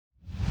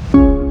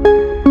The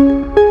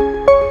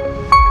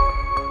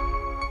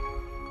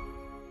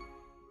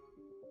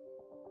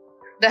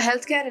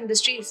healthcare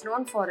industry is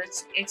known for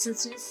its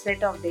extensive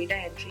set of data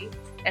entry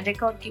and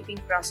record-keeping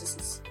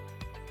processes.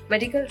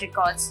 Medical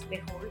records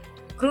may hold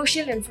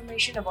crucial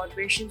information about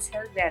patients'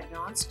 health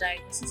backgrounds,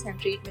 diagnosis, and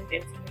treatment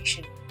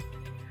information.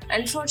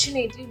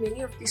 Unfortunately,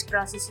 many of these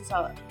processes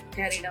are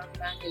carried out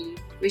manually,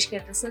 which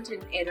can result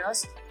in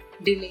errors,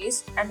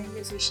 delays, and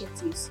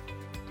inefficiencies.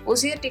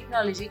 OCR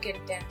technology can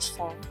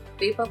transform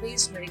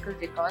paper-based medical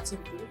records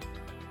into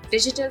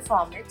digital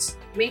formats,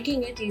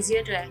 making it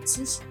easier to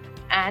access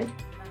and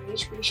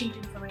manage patient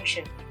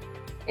information.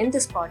 In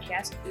this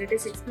podcast, let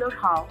us explore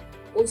how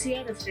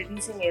OCR is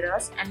reducing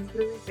errors and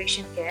improving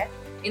patient care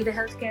in the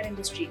healthcare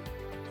industry.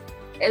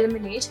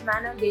 Eliminate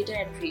manual data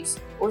entries.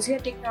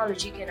 OCR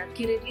technology can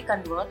accurately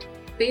convert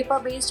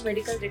paper-based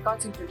medical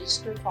records into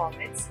digital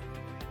formats,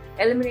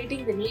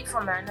 eliminating the need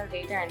for manual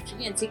data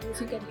entry and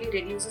significantly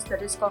reduces the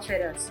risk of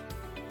errors.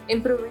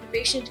 Improving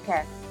patient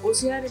care.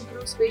 OCR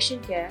improves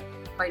patient care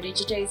by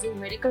digitizing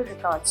medical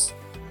records.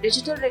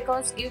 Digital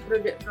records give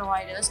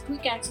providers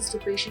quick access to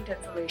patient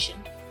information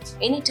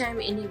anytime,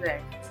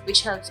 anywhere,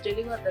 which helps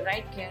deliver the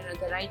right care at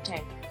the right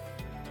time.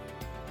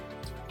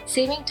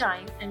 Saving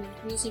time and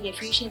increasing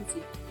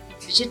efficiency.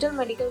 Digital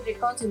medical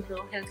records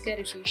improve healthcare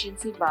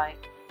efficiency by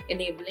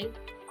enabling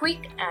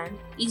quick and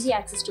easy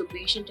access to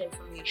patient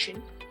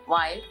information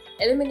while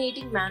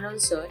eliminating manual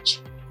search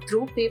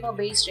through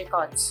paper-based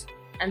records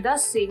and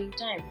thus saving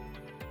time.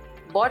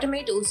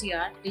 Automate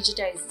OCR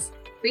digitizes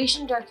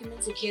patient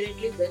documents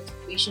accurately with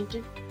patient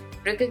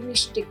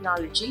recognition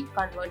technology,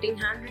 converting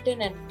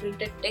handwritten and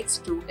printed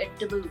text to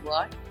editable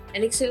Word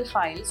and Excel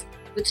files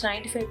with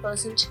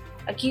 95%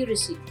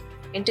 accuracy.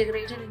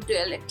 Integrated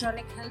into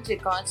electronic health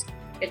records,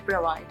 it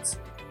provides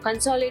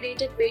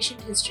consolidated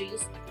patient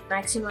histories,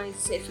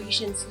 maximizes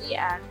efficiency,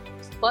 and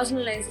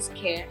personalizes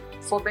care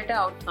for better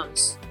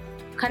outcomes.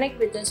 Connect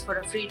with us for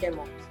a free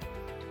demo.